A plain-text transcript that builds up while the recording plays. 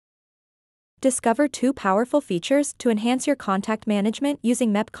Discover 2 powerful features to enhance your contact management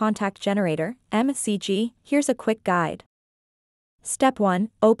using MEPcontact Generator, MCG. Here's a quick guide. Step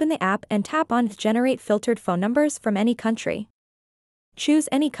 1. Open the app and tap on Generate filtered phone numbers from any country. Choose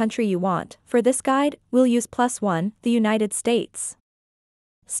any country you want. For this guide, we'll use +1, the United States.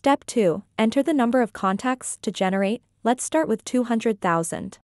 Step 2. Enter the number of contacts to generate. Let's start with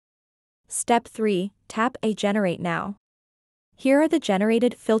 200,000. Step 3. Tap a Generate Now. Here are the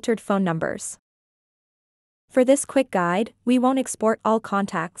generated filtered phone numbers. For this quick guide, we won't export all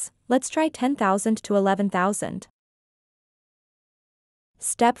contacts. Let's try 10,000 to 11,000.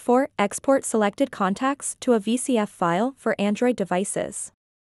 Step 4. Export selected contacts to a VCF file for Android devices.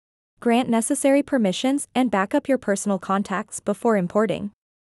 Grant necessary permissions and back up your personal contacts before importing.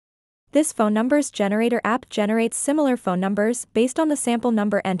 This phone numbers generator app generates similar phone numbers based on the sample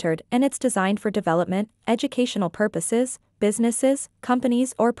number entered, and it's designed for development, educational purposes, businesses,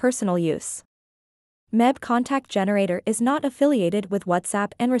 companies, or personal use. MEPcontact Generator is not affiliated with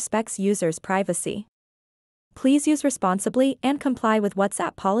WhatsApp and respects users' privacy. Please use responsibly and comply with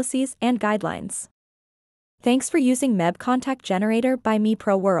WhatsApp policies and guidelines. Thanks for using MEPcontact Generator by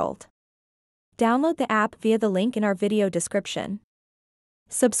MEPROWORLD. Download the app via the link in our video description.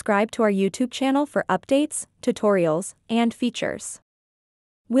 Subscribe to our YouTube channel for updates, tutorials, and features.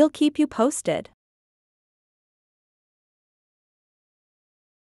 We'll keep you posted.